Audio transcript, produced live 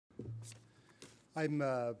I'm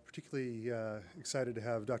particularly excited to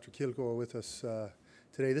have Dr. Kjældgaard with us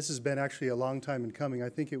today. This has been actually a long time in coming. I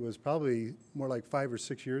think it was probably more like 5 or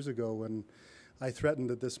 6 years ago when I threatened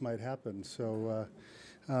that this might happen. So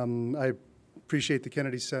I appreciate the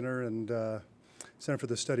Kennedy Center and Center for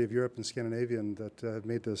the Study of Europe and Scandinavian that have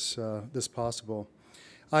made this possible.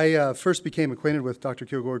 I first became acquainted with Dr.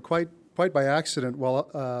 Kjældgaard quite by accident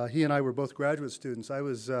while he and I were both graduate students. I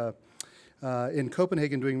was in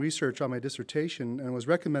Copenhagen doing research on my dissertation and was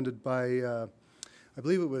recommended by, I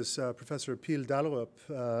believe it was Professor Pil Dallerup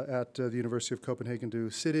at the University of Copenhagen to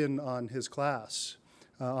sit in on his class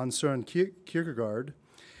on Søren Kjældgaard.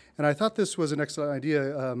 And I thought this was an excellent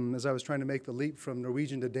idea as I was trying to make the leap from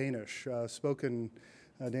Norwegian to Danish. Spoken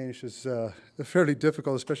Danish is fairly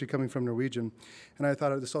difficult, especially coming from Norwegian. And I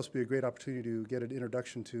thought this would also be a great opportunity to get an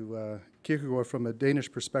introduction to Kjældgaard from a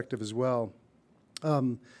Danish perspective as well.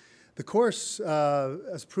 The course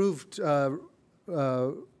has proved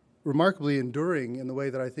remarkably enduring in the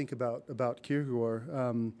way that I think about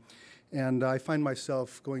Kjældgaard. And I find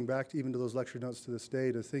myself going back even to those lecture notes to this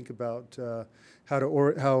day to think about how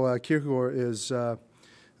Kjældgaard is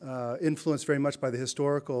influenced very much by the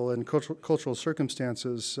historical and cultural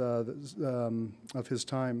circumstances of his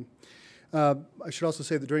time. I should also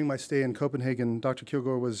say that during my stay in Copenhagen, Dr.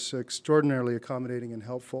 Kjældgaard was extraordinarily accommodating and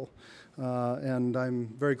helpful. And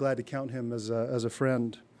I'm very glad to count him as a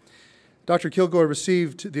friend. Dr. Kjældgaard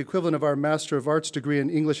received the equivalent of our Master of Arts degree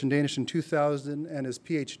in English and Danish in 2000 and his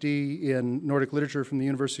PhD in Nordic Literature from the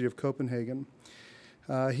University of Copenhagen.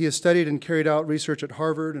 He has studied and carried out research at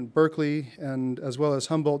Harvard and Berkeley, and as well as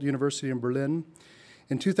Humboldt University in Berlin.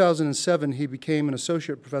 In 2007, he became an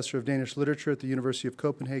associate professor of Danish literature at the University of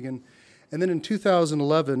Copenhagen, and then in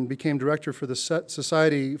 2011 became director for the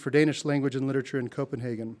Society for Danish Language and Literature in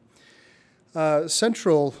Copenhagen.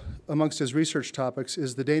 Central amongst his research topics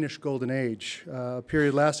is the Danish Golden Age, a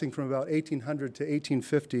period lasting from about 1800 to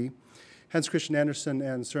 1850. Hans Christian Andersen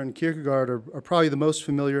and Søren Kierkegaard are probably the most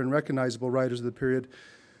familiar and recognizable writers of the period.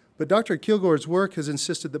 But Dr. Kjældgaard's work has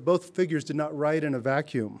insisted that both figures did not write in a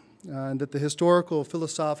vacuum, and that the historical,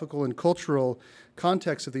 philosophical, and cultural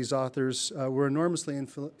context of these authors were enormously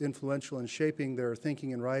influential in shaping their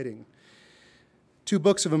thinking and writing. 2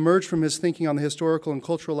 books have emerged from his thinking on the historical and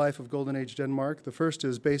cultural life of Golden Age Denmark. The first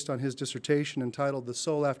is based on his dissertation entitled The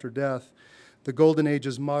Soul After Death, The Golden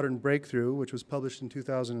Age's Modern Breakthrough, which was published in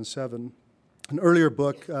 2007. An earlier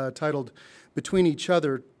book titled Between Each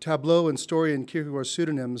Other, Tableau and Story in Kierkegaard's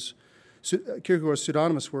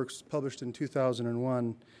pseudonymous works, published in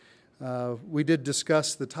 2001. We did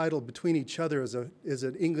discuss the title Between Each Other as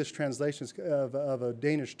an English translation of a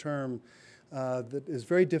Danish term that is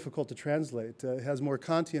very difficult to translate. It has more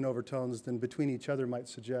Kantian overtones than Between Each Other might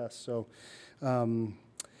suggest. So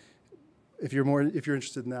if you're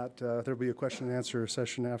interested in that, there'll be a question and answer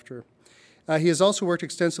session after. He has also worked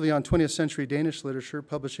extensively on 20th century Danish literature,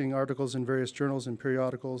 publishing articles in various journals and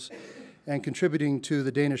periodicals, and contributing to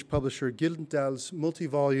the Danish publisher Gyldendal's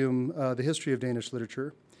multi-volume The History of Danish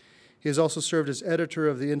Literature. He has also served as editor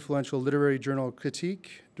of the influential literary journal Kritik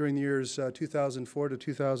during the years 2004 to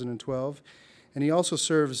 2012, and he also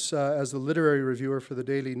serves as the literary reviewer for the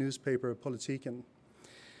daily newspaper Politiken.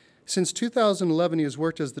 Since 2011, he has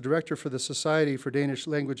worked as the director for the Society for Danish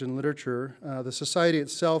Language and Literature. The society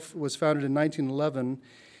itself was founded in 1911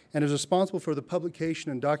 and is responsible for the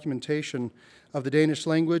publication and documentation of the Danish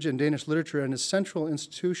language and Danish literature and is a central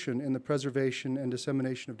institution in the preservation and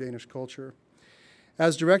dissemination of Danish culture.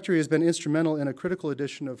 As director, he has been instrumental in a critical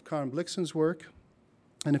edition of Karen Blixen's work.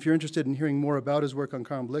 And if you're interested in hearing more about his work on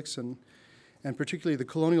Karen Blixen, and particularly the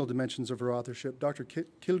colonial dimensions of her authorship, Dr.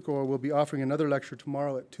 Kjældgaard will be offering another lecture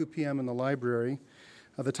tomorrow at 2 p.m. in the library.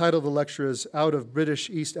 The title of the lecture is Out of British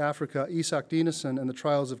East Africa, Isak Dinesen and the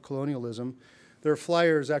Trials of Colonialism. There are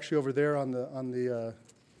flyers actually over there on the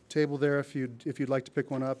table there if you'd like to pick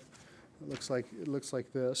one up. It looks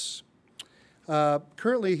like this.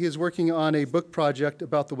 Currently, he is working on a book project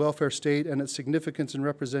about the welfare state and its significance and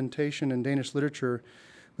representation in Danish literature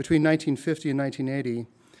between 1950 and 1980.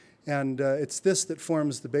 And it's this that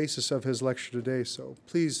forms the basis of his lecture today. So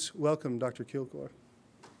please welcome Dr. Kjældgaard.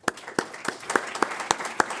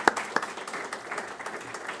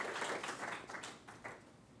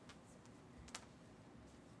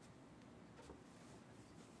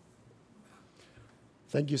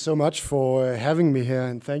 Thank you so much for having me here,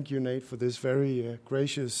 and thank you, Nate, for this very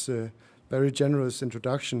gracious, very generous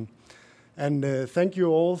introduction. And thank you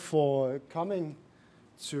all for coming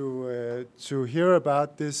to hear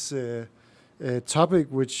about this topic,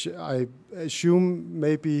 which I assume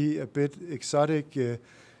may be a bit exotic.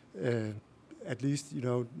 At least,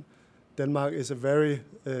 Denmark is a very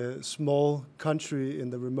small country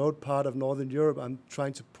in the remote part of Northern Europe. I'm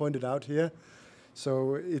trying to point it out here.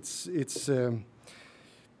 So it's.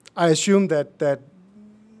 I assume that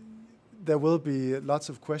there will be lots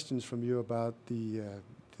of questions from you about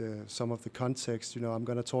some of the context. You know, I'm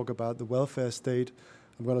going to talk about the welfare state.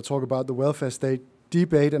 I'm going to talk about the welfare state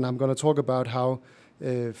debate, and I'm going to talk about how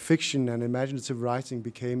fiction and imaginative writing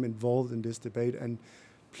became involved in this debate. And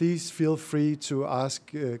please feel free to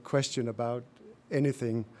ask a question about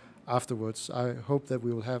anything afterwards. I hope that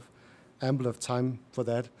we will have ample of time for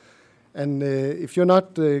that. And if you're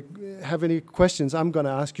not have any questions, I'm going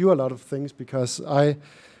to ask you a lot of things, because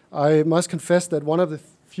I must confess that one of the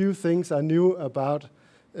few things I knew about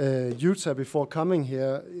Utah before coming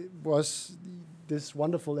here was this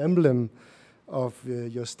wonderful emblem of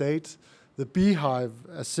your state, the beehive,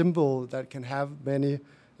 a symbol that can have many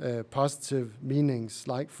positive meanings,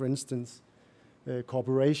 like, for instance,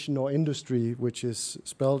 corporation or industry, which is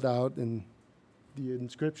spelled out in the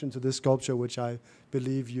inscription to this sculpture, which I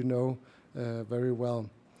believe you know very well.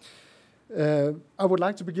 I would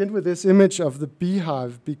like to begin with this image of the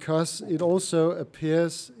beehive, because it also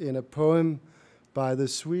appears in a poem by the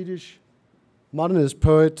Swedish modernist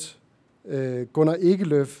poet Gunnar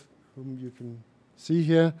Ekelöf, whom you can see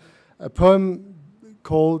here, a poem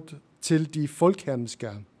called Til de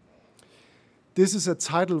folkhemska. This is a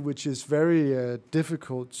title which is very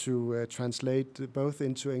difficult to translate both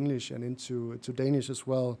into English and into Danish as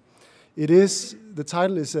well. The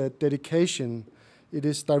title is a dedication. It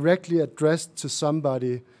is directly addressed to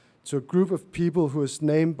somebody, to a group of people who is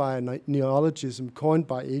named by a neologism coined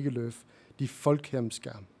by Ekelöf, de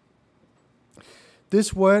folkhemska.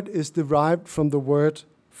 This word is derived from the word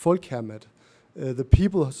folkhemmet, the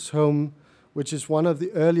people's home, which is one of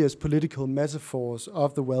the earliest political metaphors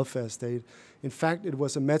of the welfare state. In fact, it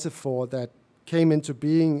was a metaphor that came into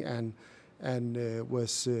being and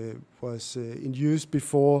was in use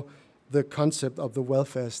before the concept of the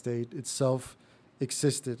welfare state itself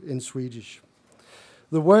existed in Swedish.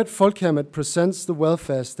 The word folkhemmet presents the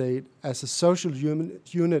welfare state as a social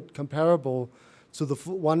unit comparable to the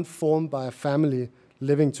one formed by a family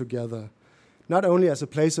living together, not only as a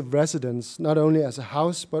place of residence, not only as a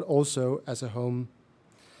house, but also as a home.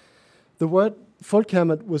 The word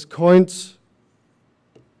folkhemmet was coined.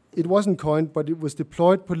 It wasn't coined, but it was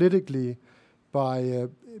deployed politically by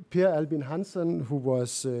Per Albin Hansson, who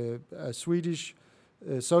was a Swedish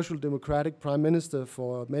social democratic prime minister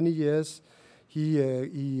for many years. He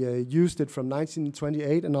used it from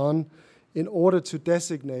 1928 and on in order to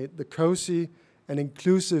designate the cozy and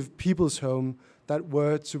inclusive people's home that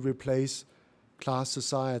were to replace class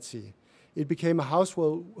society. It became a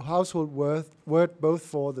household word both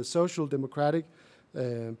for the social democratic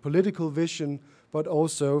political vision, but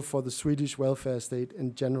also for the Swedish welfare state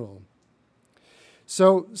in general.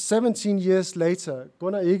 So 17 years later,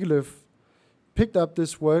 Gunnar Ekelöf picked up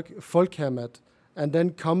this work, folkhemmet, and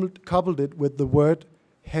then coupled it with the word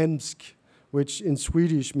hemsk, which in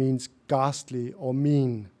Swedish means ghastly or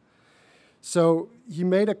mean. So he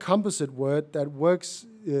made a composite word that works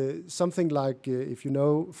something like, if you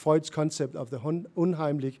know Freud's concept of the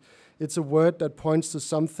unheimlich, it's a word that points to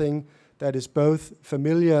something that is both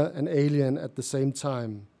familiar and alien at the same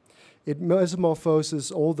time. It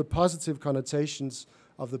metamorphoses all the positive connotations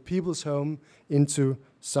of the people's home into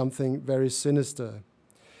something very sinister.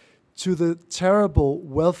 To the terrible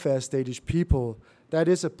welfare state people, that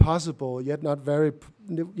is a possible yet not very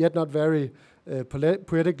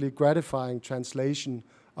poetically gratifying translation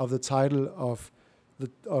of the title of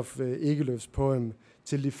Ekelöf's poem,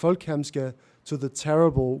 Til de folkhemska, to the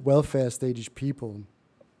terrible welfare state people.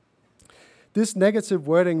 This negative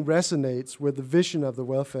wording resonates with the vision of the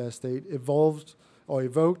welfare state evoked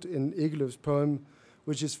in Ekelöf's poem,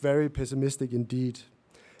 which is very pessimistic indeed.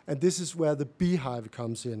 And this is where the beehive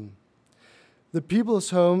comes in. The people's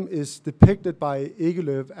home is depicted by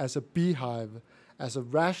Ekelöf as a beehive, as a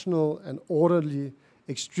rational and orderly,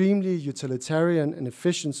 extremely utilitarian and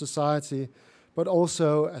efficient society, but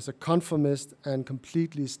also as a conformist and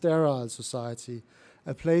completely sterile society,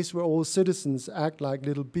 a place where all citizens act like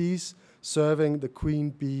little bees serving the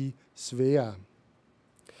queen bee Svea.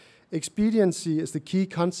 Expediency is the key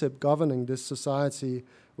concept governing this society,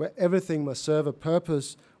 where everything must serve a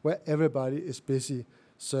purpose, where everybody is busy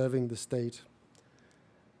serving the state.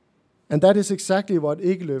 And that is exactly what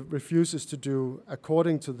Ekelöf refuses to do,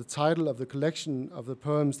 according to the title of the collection of the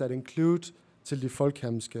poems that include Til de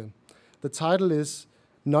folkhemske. The title is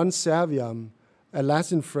Non serviam, a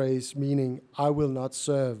Latin phrase meaning I will not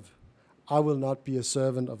serve. I will not be a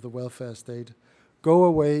servant of the welfare state. Go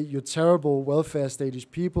away, you terrible welfare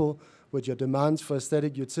state people, with your demands for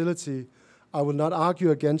aesthetic utility, I will not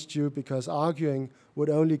argue against you, because arguing would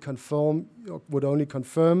only confirm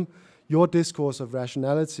your discourse of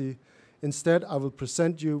rationality. Instead, I will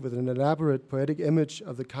present you with an elaborate poetic image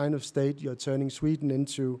of the kind of state you're turning Sweden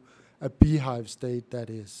into, a beehive state, that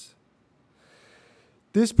is.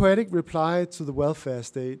 This poetic reply to the welfare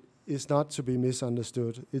state is not to be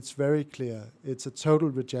misunderstood. It's very clear. It's a total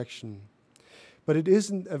rejection. But it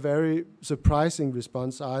isn't a very surprising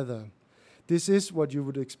response either. This is what you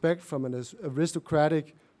would expect from an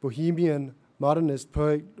aristocratic, bohemian, modernist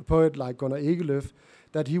poet like Gunnar Egelöf,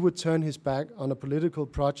 that he would turn his back on a political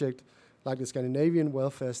project like the Scandinavian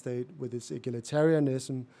welfare state with its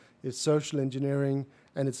egalitarianism, its social engineering,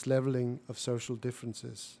 and its leveling of social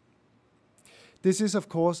differences. This is, of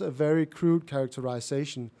course, a very crude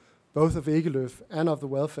characterization, both of Egelöf and of the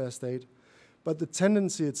welfare state, but the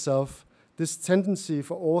tendency itself, this tendency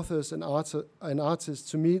for authors and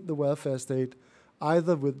artists to meet the welfare state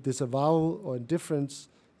either with disavowal or indifference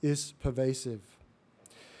is pervasive.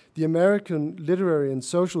 The American literary and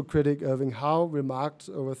social critic Irving Howe remarked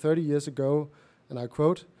over 30 years ago, and I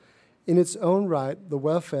quote, "In its own right, the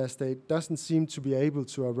welfare state doesn't seem to be able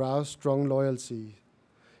to arouse strong loyalty.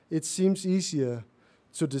 It seems easier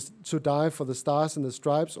to die for the Stars and the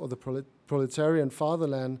Stripes or the proletarian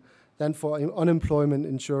fatherland than for unemployment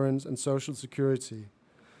insurance and social security.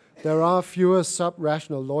 There are fewer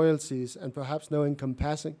sub-rational loyalties and perhaps no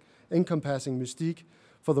encompassing mystique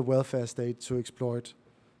for the welfare state to exploit,"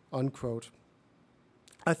 unquote.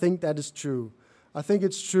 I think that is true. I think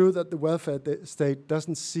it's true that the welfare state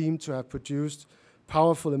doesn't seem to have produced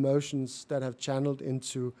powerful emotions that have channeled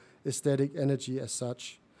into aesthetic energy as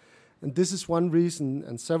such. And this is one reason,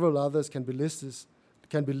 and several others can be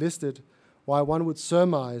listed, why one would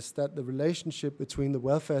surmise that the relationship between the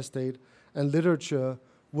welfare state and literature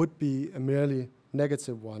would be a merely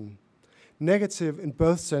negative one. Negative in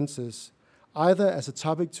both senses, either as a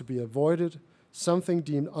topic to be avoided, something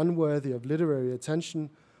deemed unworthy of literary attention,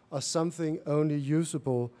 or something only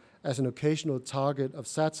usable as an occasional target of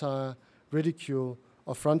satire, ridicule,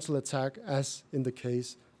 or frontal attack, as in the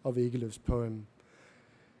case of Egelöf's poem.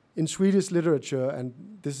 In Swedish literature, and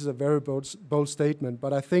this is a very bold statement,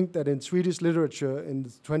 but I think that in Swedish literature in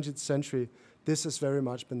the 20th century, this has very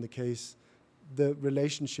much been the case. The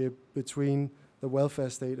relationship between the welfare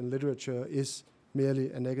state and literature is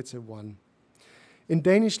merely a negative one. In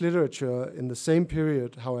Danish literature, in the same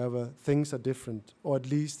period, however, things are different, or at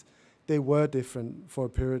least they were different for a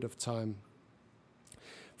period of time.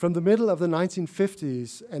 From the middle of the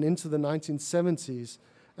 1950s and into the 1970s,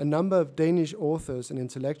 a number of Danish authors and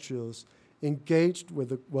intellectuals engaged with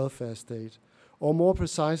the welfare state, or more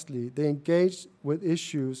precisely, they engaged with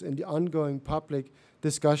issues in the ongoing public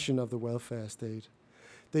discussion of the welfare state.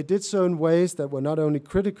 They did so in ways that were not only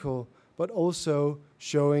critical, but also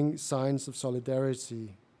showing signs of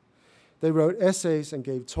solidarity. They wrote essays and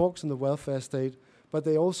gave talks on the welfare state, but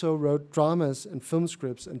they also wrote dramas and film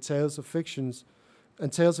scripts and tales of fiction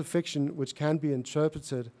which can be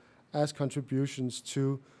interpreted as contributions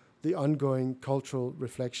to the ongoing cultural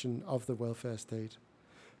reflection of the welfare state.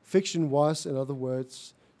 Fiction was, in other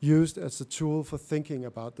words, used as a tool for thinking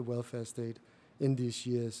about the welfare state in these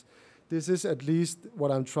years. This is at least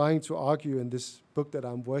what I'm trying to argue in this book that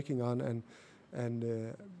I'm working on,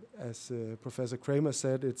 and as Professor Kramer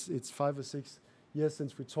said, it's 5 or 6 years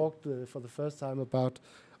since we talked for the first time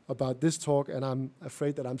about this talk, and I'm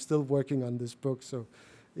afraid that I'm still working on this book, so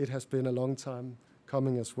it has been a long time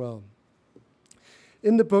coming as well.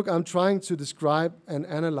 In the book, I'm trying to describe and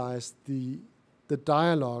analyze the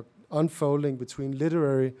dialogue unfolding between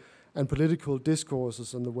literary and political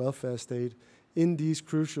discourses on the welfare state in these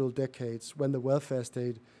crucial decades when the welfare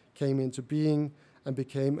state came into being and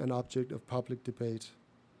became an object of public debate.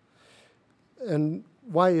 And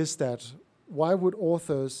why is that? Why would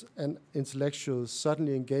authors and intellectuals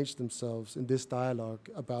suddenly engage themselves in this dialogue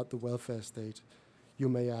about the welfare state, you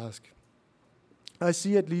may ask? I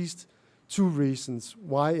see at least 2 reasons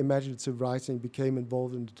why imaginative writing became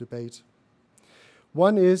involved in the debate.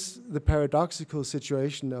 One is the paradoxical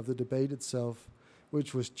situation of the debate itself,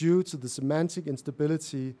 which was due to the semantic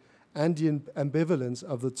instability and the ambivalence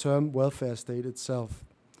of the term welfare state itself.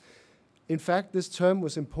 In fact, this term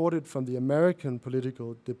was imported from the American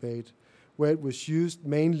political debate, where it was used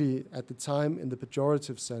mainly at the time in the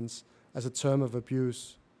pejorative sense as a term of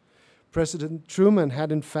abuse. President Truman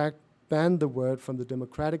had in fact banned the word from the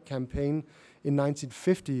Democratic campaign in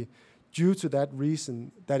 1950 due to that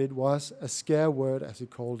reason, that it was a scare word, as he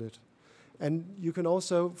called it. And you can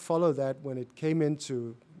also follow that when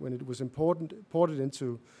it was imported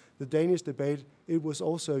into the Danish debate, it was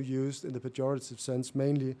also used in the pejorative sense,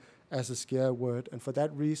 mainly as a scare word, and for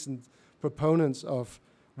that reason, proponents of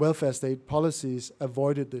welfare state policies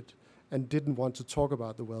avoided it and didn't want to talk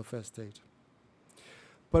about the welfare state.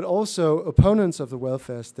 But also, opponents of the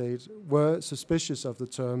welfare state were suspicious of the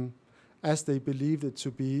term, as they believed it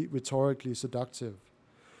to be rhetorically seductive.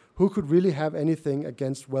 Who could really have anything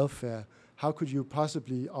against welfare? How could you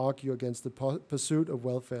possibly argue against the pursuit of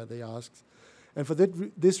welfare, they asked. And for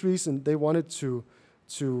this reason, they wanted to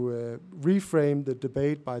reframe the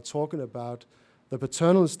debate by talking about the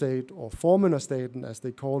paternal state, or formunerstaten, as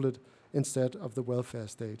they called it, instead of the welfare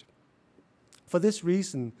state. For this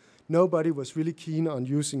reason, nobody was really keen on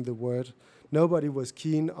using the word. Nobody was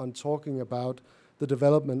keen on talking about the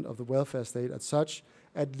development of the welfare state as such,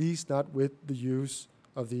 at least not with the use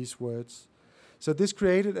of these words. So this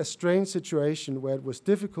created a strange situation where it was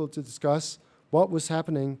difficult to discuss what was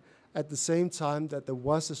happening at the same time that there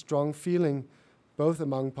was a strong feeling both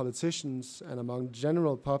among politicians and among the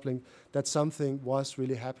general public that something was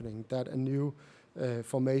really happening, that a new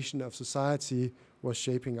formation of society was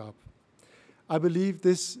shaping up. I believe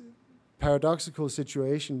this paradoxical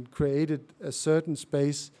situation created a certain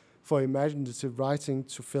space for imaginative writing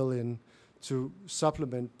to fill in, to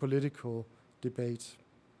supplement political debate.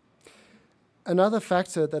 Another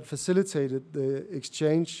factor that facilitated the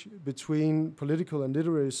exchange between political and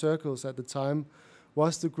literary circles at the time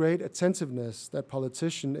was the great attentiveness that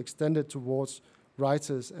politicians extended towards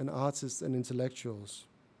writers and artists and intellectuals.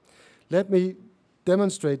 Let me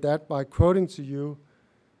demonstrate that by quoting to you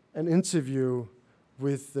an interview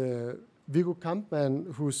with Viggo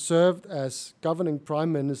Kampmann, who served as governing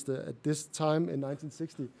prime minister at this time in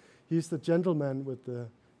 1960. He's the gentleman with the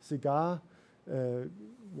cigar.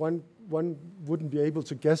 One wouldn't be able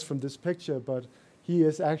to guess from this picture, but he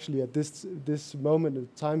is actually at this moment in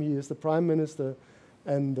time, he is the prime minister,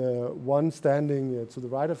 and one standing to the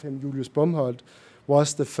right of him, Julius Bomholt,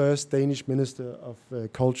 was the first Danish minister of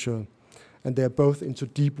culture. And they're both into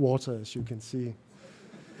deep water, as you can see.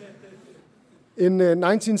 In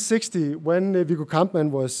 1960, when Viggo Kampmann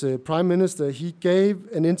was prime minister, he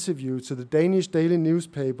gave an interview to the Danish daily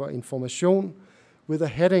newspaper Information with a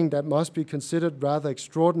heading that must be considered rather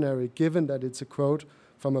extraordinary, given that it's a quote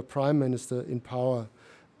from a prime minister in power.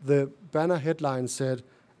 The banner headline said,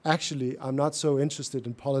 "Actually, I'm not so interested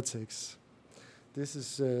in politics." This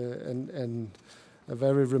is a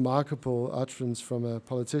very remarkable utterance from a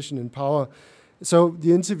politician in power. So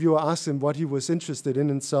the interviewer asked him what he was interested in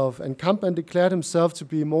himself, and Kampmann declared himself to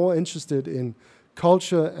be more interested in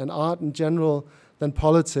culture and art in general than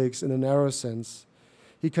politics in a narrow sense.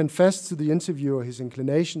 He confessed to the interviewer his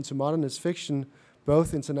inclination to modernist fiction,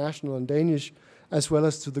 both international and Danish, as well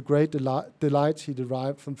as to the great delight he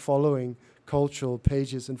derived from following cultural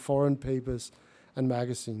pages in foreign papers and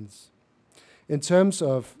magazines. In terms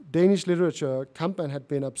of Danish literature, Kampmann had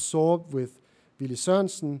been absorbed with Willy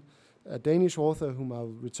Sørensen, a Danish author whom I'll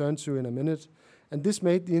return to in a minute, and this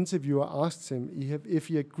made the interviewer ask him if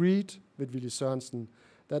he agreed with Willy Sørensen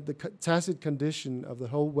that the tacit condition of the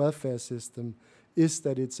whole welfare system is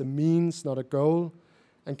that it's a means, not a goal,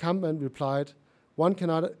 and Kampmann replied, one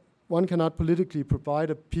cannot politically provide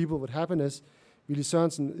a people with happiness. Willy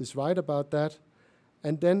Sørensen is right about that.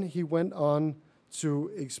 And then he went on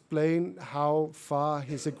to explain how far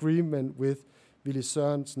his agreement with Willy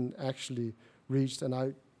Sørensen actually reached, and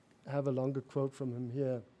I have a longer quote from him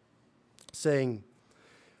here, saying,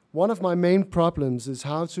 "One of my main problems is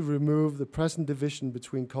how to remove the present division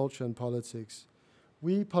between culture and politics.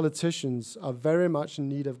 We politicians are very much in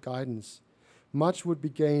need of guidance. Much would be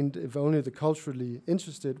gained if only the culturally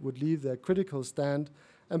interested would leave their critical stand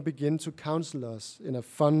and begin to counsel us in a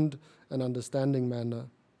fund and understanding manner.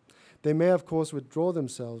 They may of course withdraw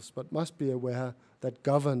themselves, but must be aware that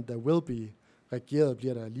governed there will be, regeret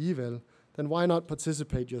bliver der alligevel, then why not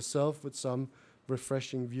participate yourself with some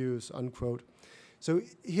refreshing views," unquote. So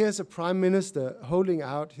here's a prime minister holding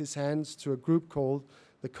out his hands to a group called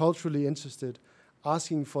the culturally interested,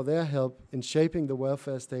 asking for their help in shaping the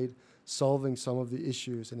welfare state, solving some of the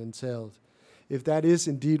issues it entailed. If that is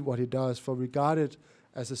indeed what he does, for regarded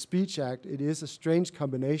as a speech act, it is a strange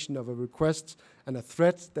combination of a request and a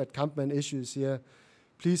threat that Kampmann issues here.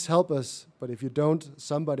 Please help us, but if you don't,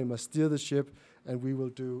 somebody must steer the ship, and we will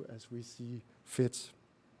do as we see fit.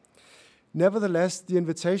 Nevertheless, the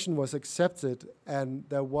invitation was accepted, and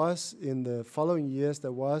there was, in the following years,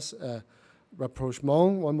 there was a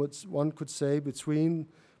rapprochement, one could say, between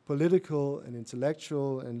political and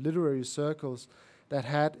intellectual and literary circles that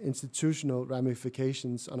had institutional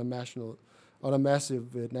ramifications on a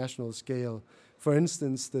massive national scale. For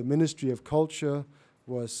instance, the Ministry of Culture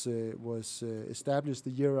was established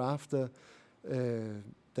the year after.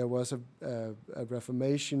 There was a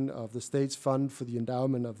reformation of the state's fund for the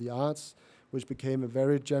endowment of the arts, which became a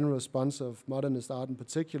very generous sponsor of modernist art in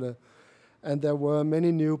particular. And there were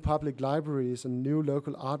many new public libraries and new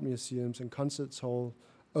local art museums and concert halls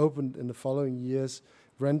opened in the following years,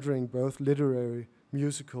 rendering both literary,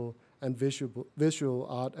 musical, and visual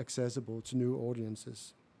art accessible to new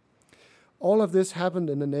audiences. All of this happened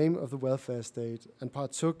in the name of the welfare state and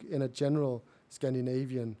partook in a general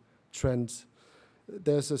Scandinavian trend.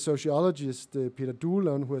 There's a sociologist, Peter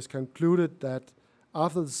Duelund, who has concluded that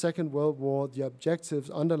after the Second World War, the objectives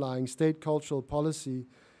underlying state cultural policy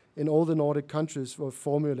in all the Nordic countries were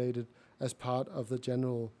formulated as part of the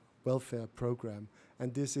general welfare program.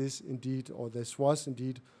 And this is indeed, or this was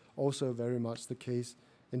indeed, also very much the case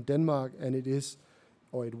in Denmark, and it is,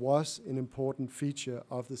 or it was, an important feature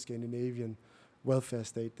of the Scandinavian welfare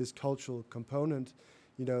state, this cultural component,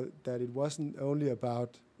 you know, that it wasn't only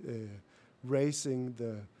about raising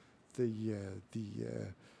the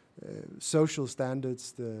social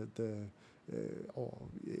standards, or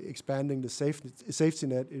expanding the safety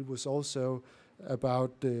net. It was also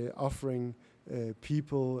about offering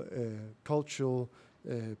people cultural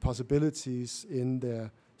possibilities in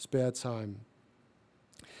their spare time.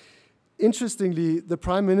 Interestingly, the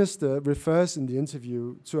Prime Minister refers in the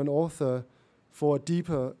interview to an author for a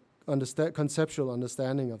deeper conceptual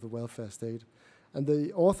understanding of the welfare state. And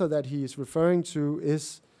the author that he is referring to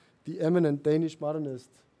is the eminent Danish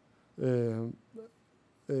modernist poet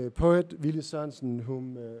Willy Sørensen,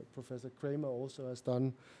 whom Professor Kramer also has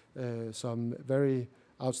done some very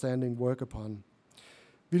outstanding work upon.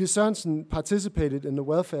 Willy Sørensen participated in the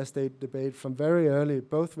welfare state debate from very early,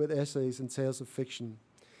 both with essays and tales of fiction.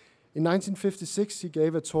 In 1956, he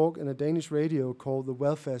gave a talk in a Danish radio called The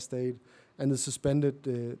Welfare State and the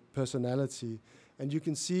Suspended Personality. And you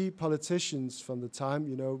can see politicians from the time,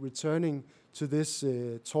 you know, returning to this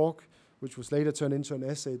talk, which was later turned into an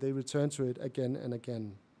essay. They returned to it again and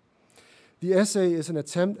again. The essay is an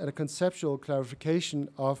attempt at a conceptual clarification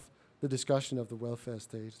of the discussion of the welfare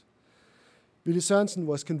state. Willy Sørensen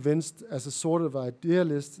was convinced, as a sort of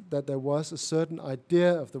idealist, that there was a certain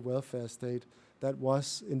idea of the welfare state that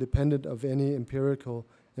was independent of any empirical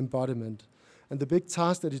embodiment. And the big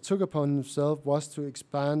task that he took upon himself was to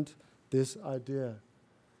expand this idea.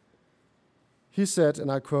 He said,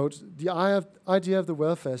 and I quote, "The idea of the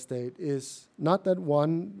welfare state is not that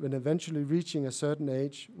one, when eventually reaching a certain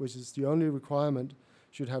age, which is the only requirement,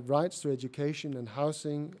 should have rights to education and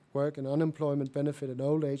housing, work and unemployment benefit and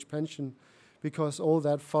old age pension, because all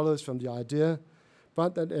that follows from the idea,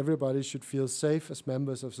 but that everybody should feel safe as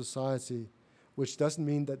members of society, which doesn't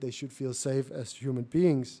mean that they should feel safe as human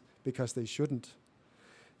beings, because they shouldn't.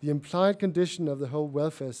 The implied condition of the whole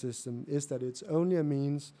welfare system is that it's only a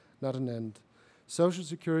means, not an end. Social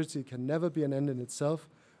security can never be an end in itself,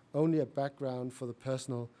 only a background for the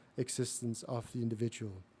personal existence of the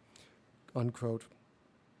individual." Unquote.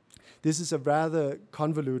 This is a rather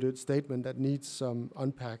convoluted statement that needs some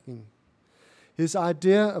unpacking. His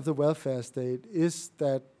idea of the welfare state is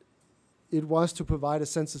that it was to provide a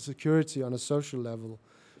sense of security on a social level,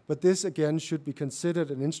 but this again should be considered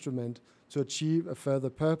an instrument to achieve a further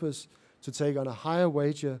purpose, to take on a higher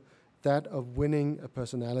wager, that of winning a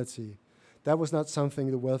personality. That was not something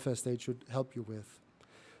the welfare state should help you with.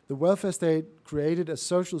 The welfare state created a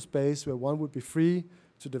social space where one would be free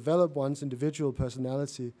to develop one's individual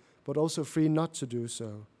personality, but also free not to do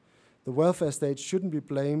so. The welfare state shouldn't be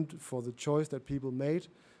blamed for the choice that people made,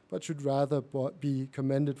 but should rather be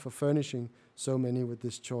commended for furnishing so many with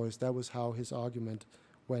this choice. That was how his argument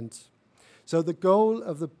went. So the goal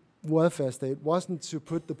of the welfare state wasn't to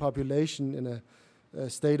put the population in a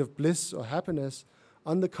state of bliss or happiness.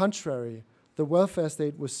 On the contrary, the welfare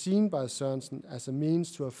state was seen by Sørensen as a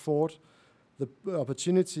means to afford the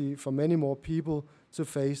opportunity for many more people to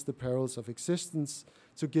face the perils of existence,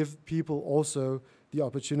 to give people also the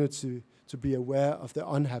opportunity to be aware of their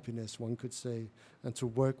unhappiness, one could say, and to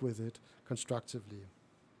work with it constructively.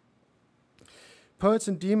 Poets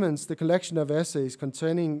and Demons, the collection of essays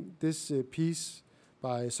containing this piece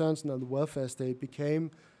by Sørensen on the welfare state,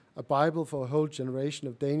 became a Bible for a whole generation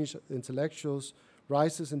of Danish intellectuals,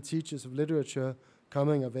 writers and teachers of literature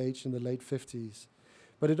coming of age in the late 50s.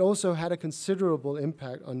 But it also had a considerable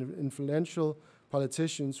impact on influential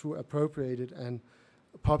politicians who appropriated and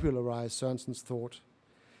popularized Sørensen's thought.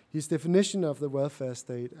 His definition of the welfare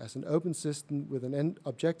state as an open system with an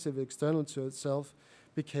objective external to itself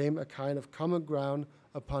became a kind of common ground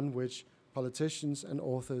upon which politicians and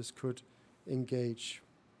authors could engage.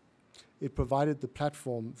 It provided the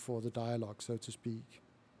platform for the dialogue, so to speak.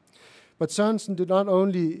 But Sørensen did not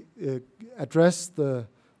only address the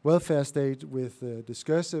welfare state with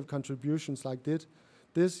discursive contributions like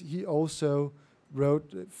this, he also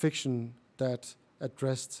wrote fiction that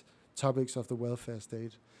addressed topics of the welfare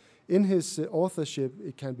state. In his authorship,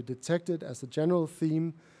 it can be detected as a general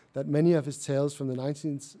theme that many of his tales from the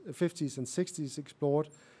 1950s and 60s explored,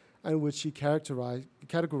 and which he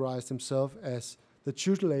categorized himself as the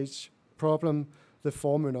tutelage problem, the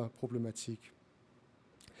formynderproblematik.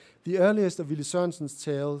 The earliest of Willy Sørensen's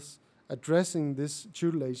tales addressing this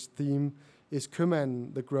tutelage theme is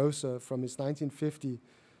Købmanden the Grocer from his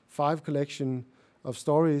 1955 collection of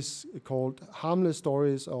stories called Harmless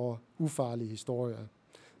Stories or Ufarlige Historier.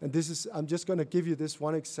 And I'm just going to give you this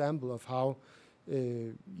one example of how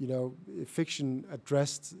fiction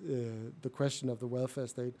addressed the question of the welfare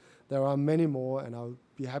state. There are many more, and I'll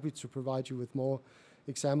be happy to provide you with more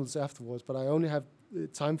examples afterwards, but I only have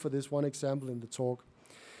time for this one example in the talk.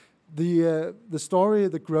 The story,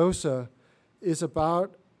 The Grocer, is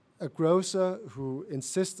about a grocer who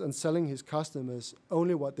insists on selling his customers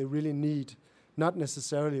only what they really need, not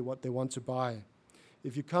necessarily what they want to buy.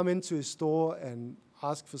 If you come into a store and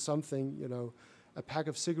ask for something, a pack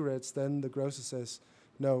of cigarettes, then the grocer says,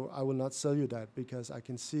 no, I will not sell you that because I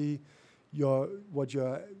can see what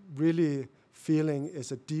you're really feeling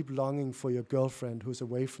is a deep longing for your girlfriend who's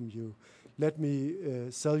away from you. Let me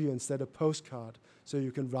sell you instead a postcard so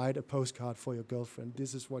you can write a postcard for your girlfriend.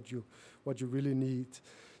 This is what you really need.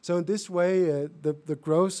 So in this way, the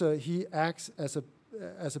grocer, he acts as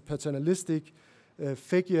a paternalistic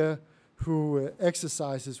figure who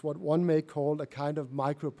exercises what one may call a kind of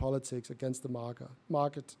micropolitics against the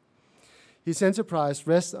market. His enterprise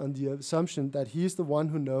rests on the assumption that he is the one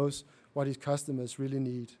who knows what his customers really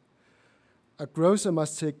need. A grocer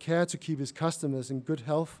must take care to keep his customers in good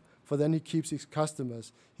health, for then he keeps his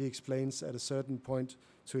customers, he explains at a certain point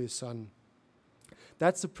to his son.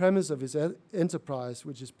 That's the premise of his enterprise,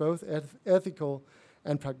 which is both ethical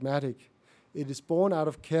and pragmatic. It is born out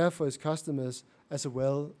of care for his customers as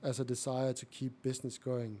well as a desire to keep business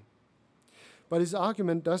going. But his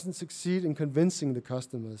argument doesn't succeed in convincing the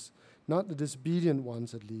customers, not the disobedient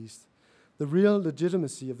ones at least. The real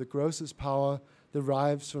legitimacy of the grocer's power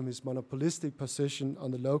derives from his monopolistic position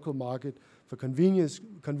on the local market for convenience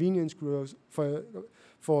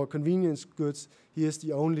goods. He is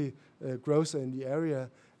the only grocer in the area,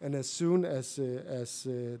 and as soon as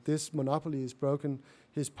this monopoly is broken,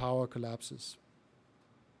 his power collapses.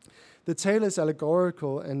 The tale is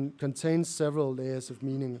allegorical and contains several layers of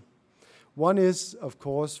meaning. One is, of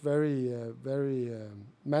course, very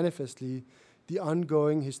manifestly the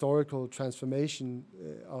ongoing historical transformation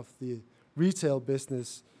of the retail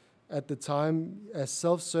business at the time as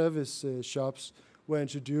self-service shops were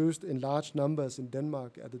introduced in large numbers in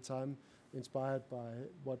Denmark at the time, inspired by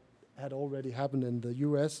what had already happened in the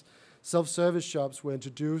US. Self-service shops were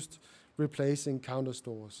introduced, replacing counter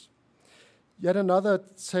stores. Yet another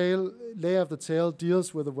layer of the tale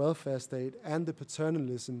deals with the welfare state and the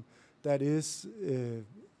paternalism that is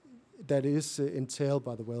entailed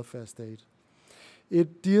by the welfare state.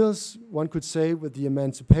 It deals, one could say, with the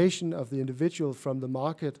emancipation of the individual from the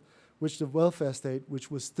market, which the welfare state, which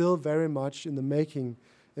was still very much in the making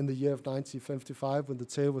in the year of 1955 when the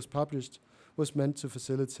tale was published, was meant to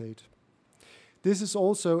facilitate. This is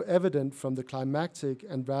also evident from the climactic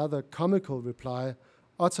and rather comical reply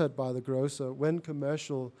uttered by the grocer when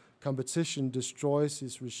commercial competition destroys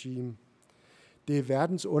his regime. Det er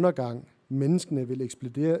verdens undergang. Menneskene vil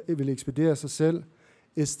ekspedere sig selv.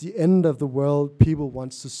 It's the end of the world. People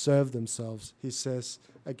want to serve themselves, he says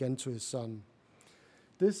again to his son.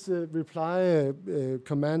 This reply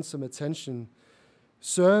commands some attention.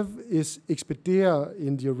 Serve is expedere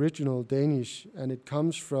in the original Danish, and it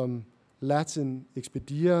comes from Latin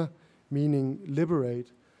expedere, meaning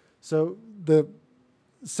liberate. So the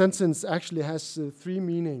sentence actually has three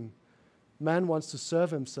meanings. Man wants to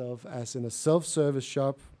serve himself as in a self-service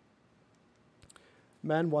shop.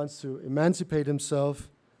 Man wants to emancipate himself.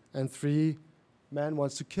 And 3, man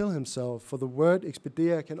wants to kill himself, for the word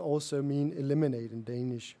expedere can also mean eliminate in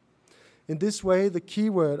Danish. In this way, the key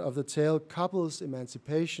word of the tale couples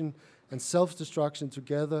emancipation and self-destruction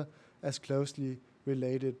together as closely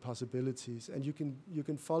related possibilities. And you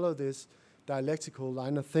can follow this dialectical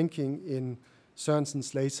line of thinking in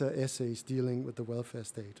Sørensen's later essays dealing with the welfare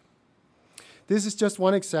state. This is just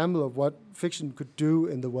one example of what fiction could do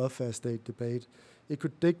in the welfare state debate. It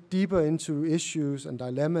could dig deeper into issues and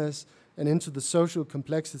dilemmas and into the social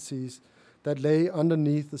complexities that lay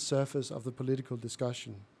underneath the surface of the political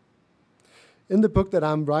discussion. In the book that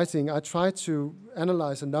I'm writing, I try to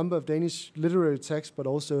analyze a number of Danish literary texts, but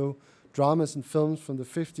also dramas and films from the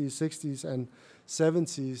 50s, 60s, and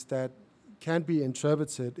 70s that can be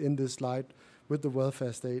interpreted in this light with the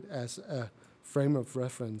welfare state as a frame of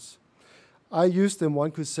reference. I use them,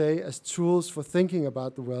 one could say, as tools for thinking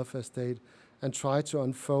about the welfare state and try to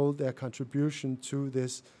unfold their contribution to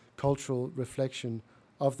this cultural reflection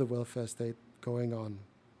of the welfare state going on.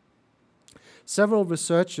 Several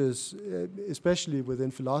researchers, especially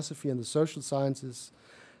within philosophy and the social sciences,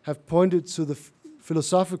 have pointed to the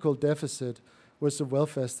philosophical deficit which the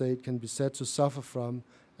welfare state can be said to suffer from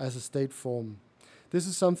as a state form. This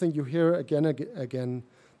is something you hear again and again,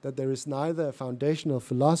 that there is neither a foundational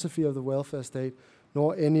philosophy of the welfare state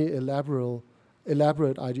nor any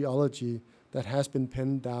elaborate ideology that has been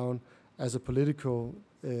penned down as a political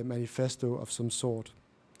manifesto of some sort.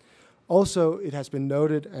 Also, it has been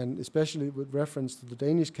noted, and especially with reference to the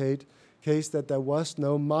Danish case, that there was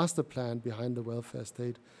no master plan behind the welfare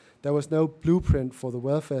state. There was no blueprint for the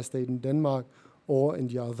welfare state in Denmark or in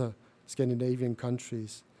the other Scandinavian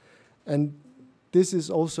countries. And this is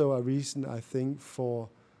also a reason, I think, for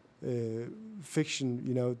fiction.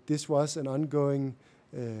 You know, this was an ongoing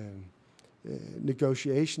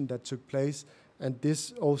negotiation that took place, and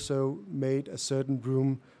this also made a certain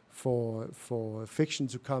room for fiction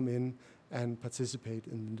to come in and participate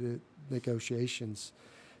in the negotiations.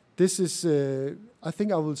 This is, I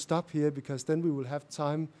think I will stop here, because then we will have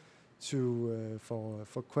time to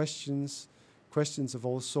for questions of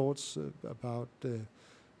all sorts about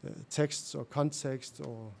texts or context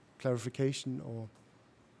or clarification, or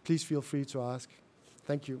please feel free to ask.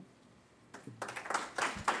 Thank you.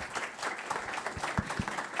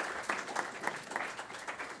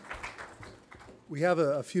 We have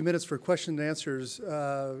a few minutes for question and answers.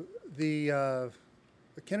 The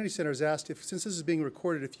Kennedy Center has asked, since this is being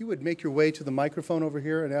recorded, if you would make your way to the microphone over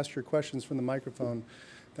here and ask your questions from the microphone.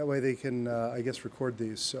 That way they can, I guess, record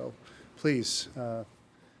these. So please, come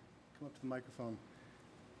up to the microphone.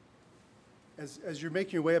 As you're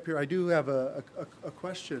making your way up here, I do have a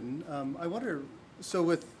question. I wonder, so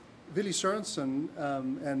with Willy Sørensen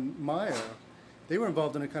and Maya, they were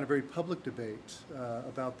involved in a kind of very public debate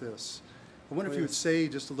about this. I wonder if you would say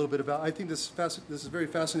just a little bit about, I think this is very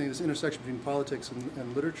fascinating, this intersection between politics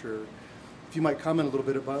and literature. If you might comment a little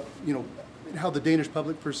bit about, you know, how the Danish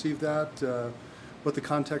public perceived that, what the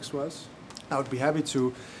context was. I would be happy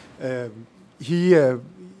to. Willy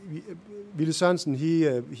Sørensen,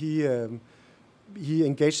 he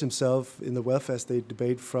engaged himself in the welfare state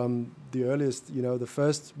debate from the earliest, you know, the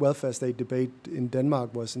first welfare state debate in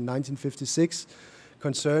Denmark was in 1956,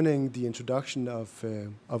 concerning the introduction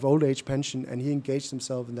of old age pension, and he engaged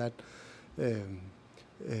himself in that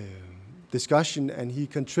discussion, and he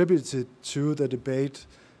contributed to the debate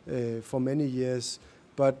for many years.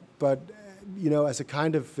 But you know, as a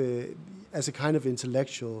kind of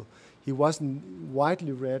intellectual, he wasn't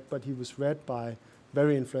widely read, but he was read by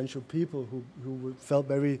very influential people who felt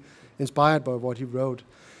very inspired by what he wrote.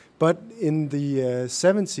 But in the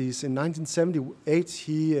 70s, in 1978,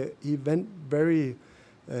 he went very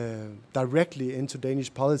directly into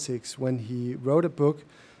Danish politics when he wrote a book.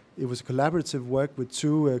 It was a collaborative work with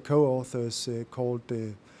two co-authors called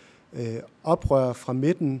Oprør fra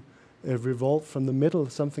midten, Revolt from the Middle,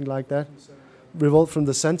 something like that. Revolt from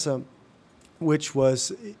the Center, which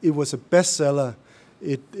was a bestseller.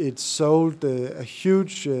 It sold a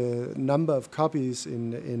huge number of copies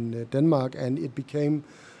in Denmark, and it became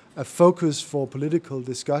a focus for political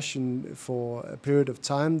discussion for a period of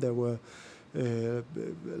time. There were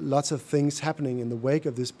lots of things happening in the wake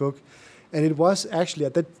of this book, and it was actually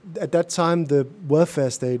at that time the welfare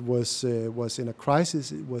state was in a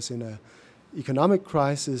crisis. It was in a economic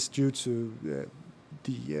crisis due to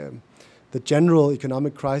the general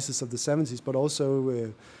economic crisis of the 70s,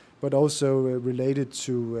 but also related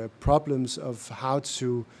to problems of how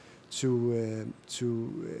to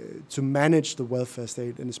manage the welfare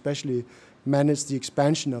state, and especially manage the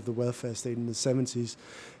expansion of the welfare state in the 70s.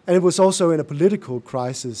 And it was also in a political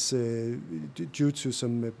crisis due to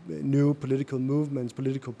some new political movements,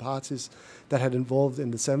 political parties that had involved in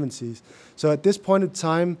the 70s. So at this point in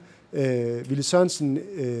time, Willy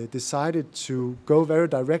Sørensen decided to go very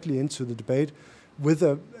directly into the debate with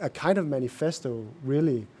a kind of manifesto,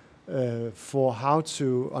 really, for how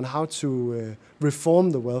to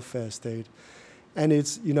reform the welfare state. And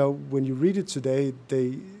it's, you know, when you read it today,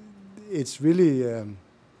 it's really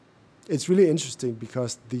interesting,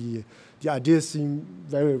 because the ideas seem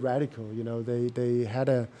very radical. You know, they had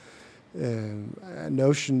a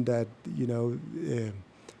notion that, you know,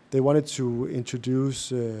 they wanted to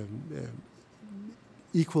introduce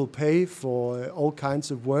equal pay for all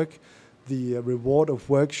kinds of work. The reward of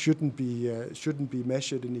work shouldn't be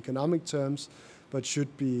measured in economic terms, but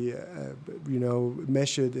should be,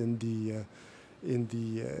 measured in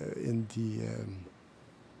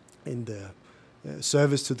the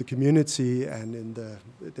service to the community and in the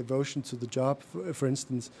devotion to the job, for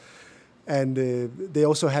instance. And they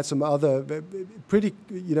also had some other pretty,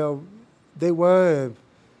 they were,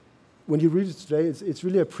 when you read it today, it's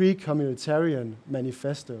really a pre-communitarian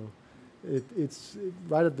manifesto. It's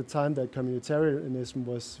right at the time that communitarianism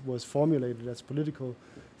was formulated as political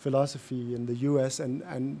philosophy in the U.S.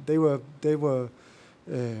 and they were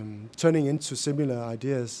turning into similar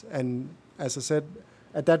ideas. And as I said,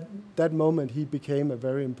 at that moment, he became a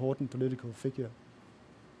very important political figure.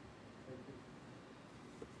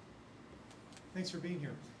 Thanks for being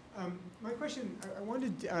here. My question, I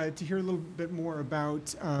wanted to hear a little bit more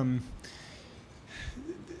about,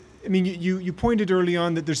 you pointed early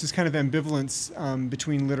on that there's this kind of ambivalence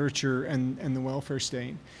between literature and the welfare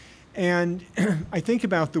state. And I think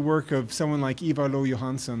about the work of someone like Ivar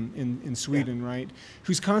Lo-Johansson in Sweden, right,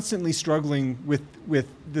 who's constantly struggling with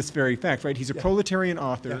this very fact, right? He's a proletarian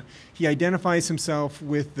author. Yeah. He identifies himself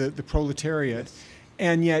with the proletariat,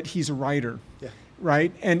 and yet he's a writer. Yeah.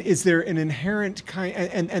 Right, and is there an inherent kind,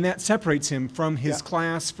 and that separates him from his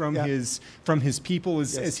class, from his people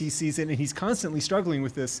as he sees it, and he's constantly struggling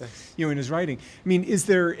with this, in his writing. I mean, is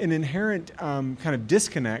there an inherent kind of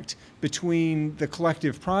disconnect between the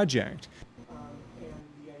collective project and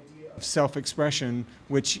the idea of self-expression,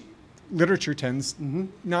 which literature tends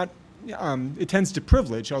not? It tends to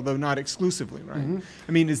privilege, although not exclusively, right?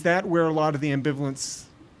 I mean, is that where a lot of the ambivalence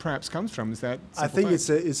perhaps comes from? Is that I think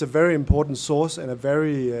it's a very important source and a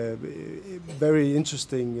very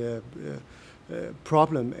interesting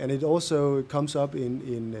problem, and it also comes up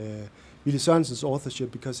in Willy Sørensen's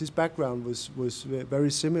authorship, because his background was very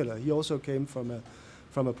similar. He also came from a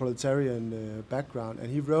proletarian background, and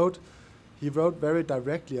he wrote very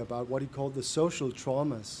directly about what he called the social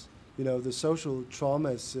traumas. The social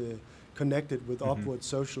traumas connected with upward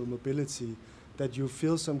social mobility, that you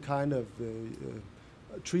feel some kind of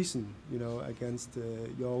treason, against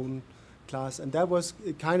your own class, and that was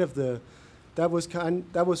kind of that was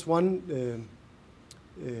one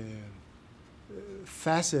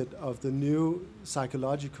facet of the new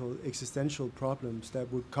psychological existential problems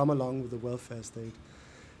that would come along with the welfare state,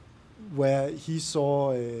 where he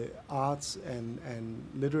saw arts and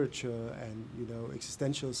literature and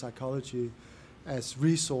existential psychology as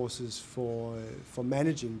resources for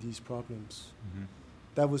managing these problems.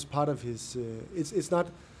 That was part of his. It's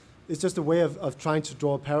just a way of trying to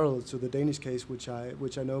draw a parallel to the Danish case, which I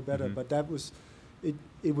know better. But that was,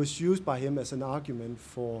 it was used by him as an argument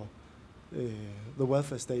for the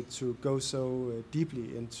welfare state to go so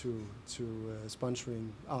deeply into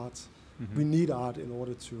sponsoring art. We need art in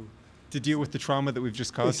order to deal with the trauma that we've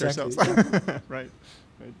just caused ourselves. Right.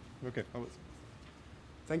 Okay.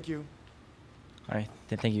 Thank you. All right.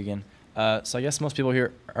 Thank you again. So I guess most people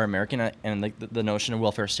here are American, and like the notion of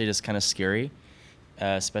welfare state is kind of scary,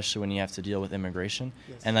 especially when you have to deal with immigration.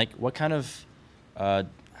 Yes. And like, what kind of, I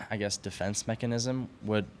guess, defense mechanism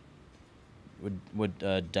would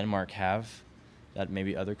Denmark have that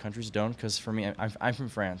maybe other countries don't? Because for me, I'm from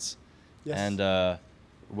France, and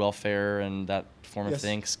welfare and that form of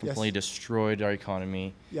things completely destroyed our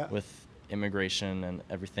economy with immigration and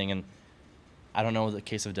everything. And I don't know the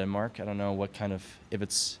case of Denmark. I don't know what kind of, if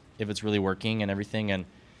it's really working and everything, and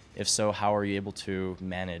if so, how are you able to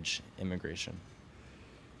manage immigration?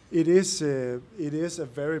 It is a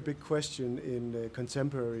very big question in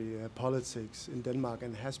contemporary politics in Denmark,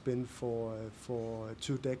 and has been for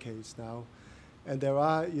 2 decades now. And there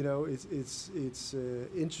are, it's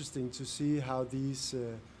interesting to see how these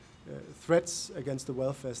threats against the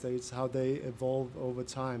welfare states, how they evolve over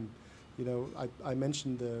time. I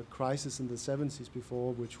mentioned the crisis in the 70s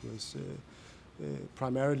before, which was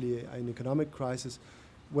primarily an economic crisis.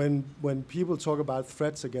 When people talk about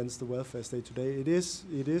threats against the welfare state today, it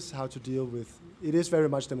is how to deal with. It is very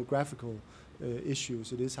much demographical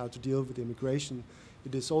issues. It is how to deal with immigration.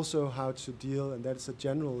 It is also how to deal, and that's a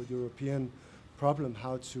general European problem,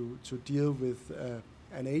 how to deal with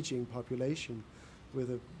an aging population, with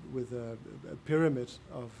a pyramid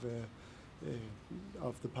of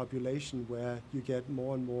the population, where you get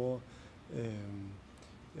more and more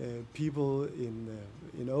people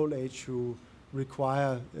in old age who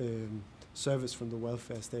require service from the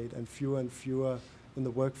welfare state, and fewer in the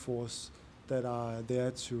workforce that are there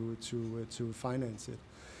to finance it.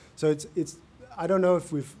 So it's I don't know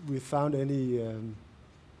if we've found any.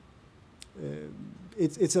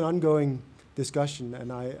 It's an ongoing discussion,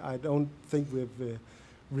 and I don't think we've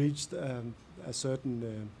reached a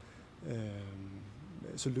certain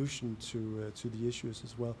solution to the issues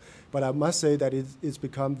as well. But I must say that it's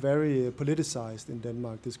become very politicized in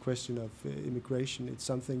Denmark. This question of immigration, it's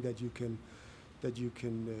something that you can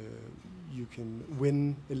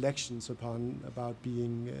win elections upon, about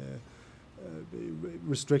being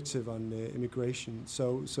restrictive on immigration.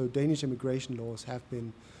 So Danish immigration laws have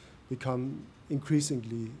become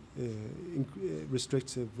increasingly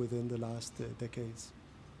restrictive within the last decades.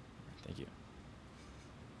 Thank you.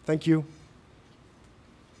 Thank you.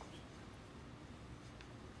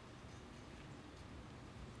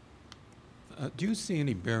 Do you see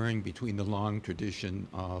any bearing between the long tradition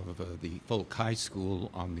of the folk high school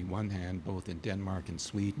on the one hand, both in Denmark and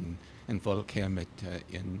Sweden, and Folkhemmet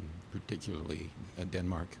in particularly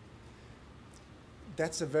Denmark?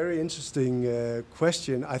 That's a very interesting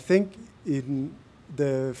question. I think in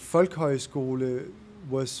the Folkhøjskole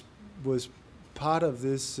was part of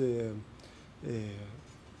this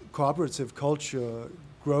cooperative culture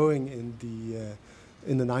growing in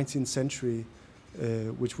the 19th century,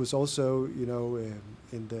 which was also,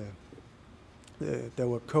 there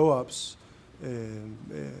were co-ops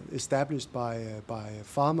established by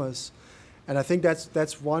farmers, and I think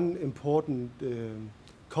that's one important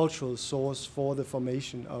cultural source for the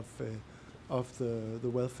formation of the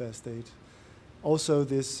welfare state. Also,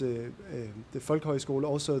 the Folkhøjskole,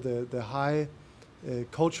 also the high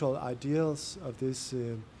cultural ideals of this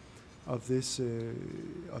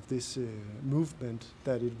movement,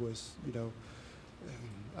 that it was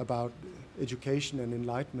about education and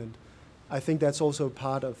enlightenment. I think that's also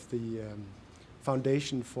part of the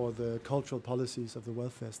foundation for the cultural policies of the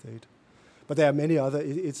welfare state. But there are many other.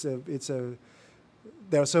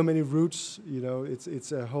 There are so many roots.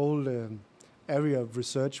 It's a whole area of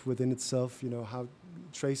research within itself. How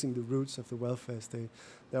tracing the roots of the welfare state.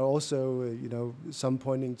 There are also some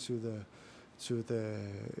pointing to the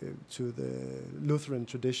Lutheran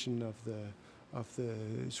tradition of the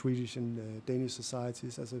Swedish and Danish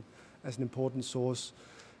societies as an important source.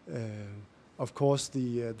 Of course,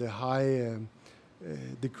 the high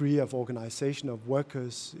degree of organization of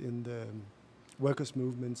workers in the workers'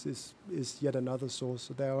 movements is yet another source.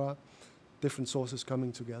 So there are different sources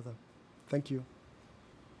coming together. Thank you.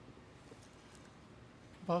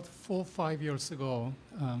 About 4 or 5 years ago,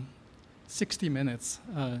 60 Minutes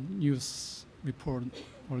news report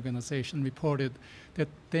organization reported that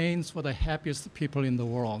Danes were the happiest people in the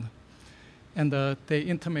world. And they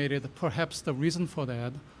intimated perhaps the reason for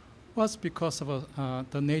that was because of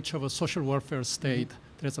the nature of a social welfare state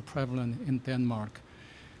that is prevalent in Denmark.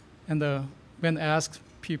 And when asked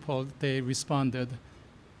people, they responded,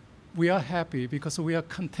 "We are happy because we are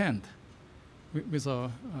content with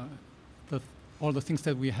all the things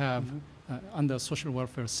that we have under social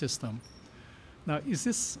welfare system." Now,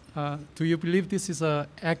 do you believe this is an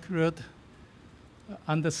accurate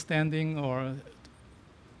understanding, or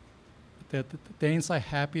that the Danes are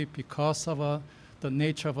happy because of the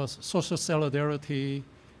nature of social solidarity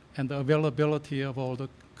and the availability of all the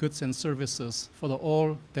goods and services for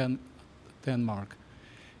all Denmark?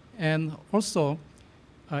 And also,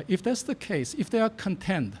 if that's the case, if they are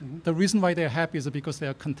content, the reason why they're happy is because they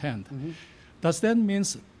are content. Does that mean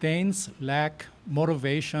Danes lack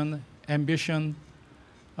motivation, ambition,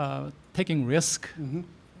 taking risk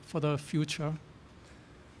for the future?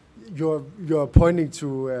 You're pointing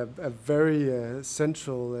to a very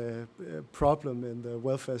central problem in the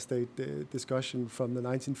welfare state discussion from the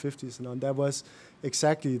 1950s and on. That was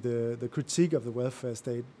exactly the critique of the welfare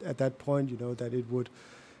state at that point, that it would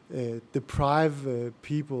deprive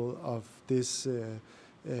people of this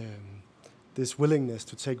willingness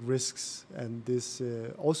to take risks, and this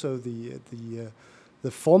also the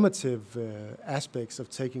formative aspects of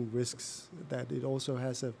taking risks, that it also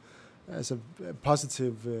has a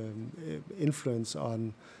positive influence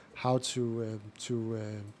on how to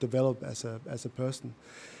develop as a person.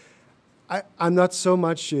 I'm not so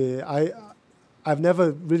much. I've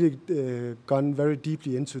never really gone very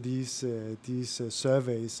deeply into these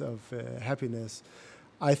surveys of happiness.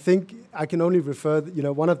 I think I can only refer.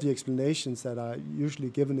 One of the explanations that are usually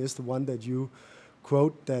given is the one that you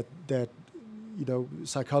quote, that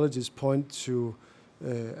psychologists point to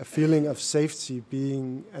a feeling of safety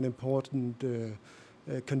being an important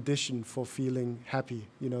condition for feeling happy.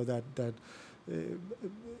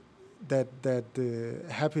 That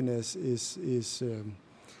happiness is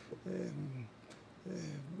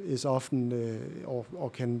often or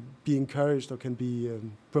can be encouraged or can be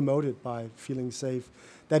promoted by feeling safe.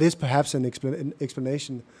 That is perhaps an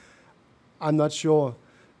explanation. I'm not sure,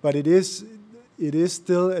 but it is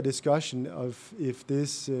still a discussion of if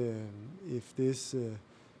this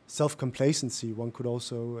self-complacency, one could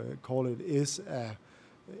also call it, is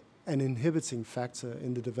an inhibiting factor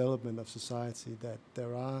in the development of society, that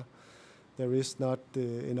there is not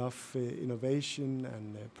enough innovation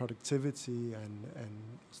and productivity and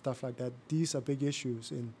stuff like that. These are big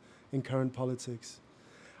issues in current politics.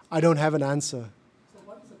 I don't have an answer. So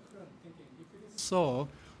what is the current thinking? If it is so,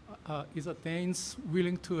 is the Danes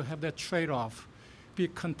willing to have that trade-off, be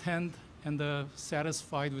content and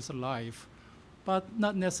satisfied with life, but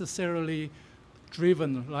not necessarily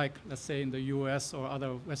driven like, let's say, in the US or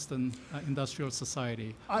other Western industrial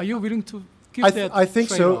society? Are you willing to give that I think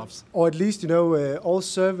trade-offs? so, or at least, all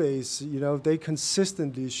surveys, they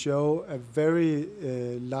consistently show a very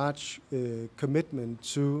large commitment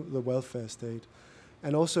to the welfare state.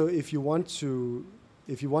 And also, if you want to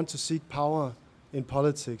seek power in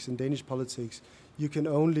politics, in Danish politics, you can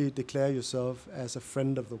only declare yourself as a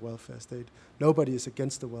friend of the welfare state. Nobody is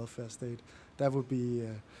against the welfare state. That would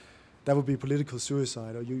be political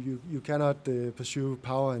suicide, or you cannot pursue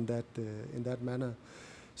power in that manner.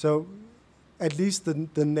 So, at least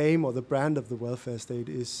the name or the brand of the welfare state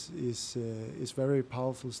is very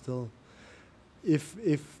powerful still. If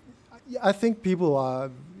I think people are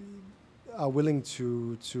willing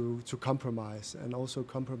to compromise, and also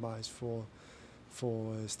compromise for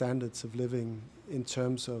standards of living in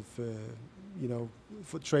terms of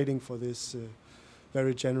for trading for this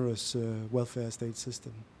very generous welfare state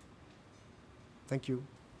system. Thank you.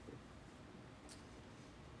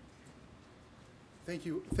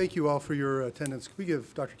 Thank you all for your attendance. Can we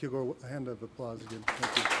give Dr. Kjældgaard a hand of applause again?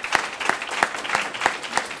 Thank you.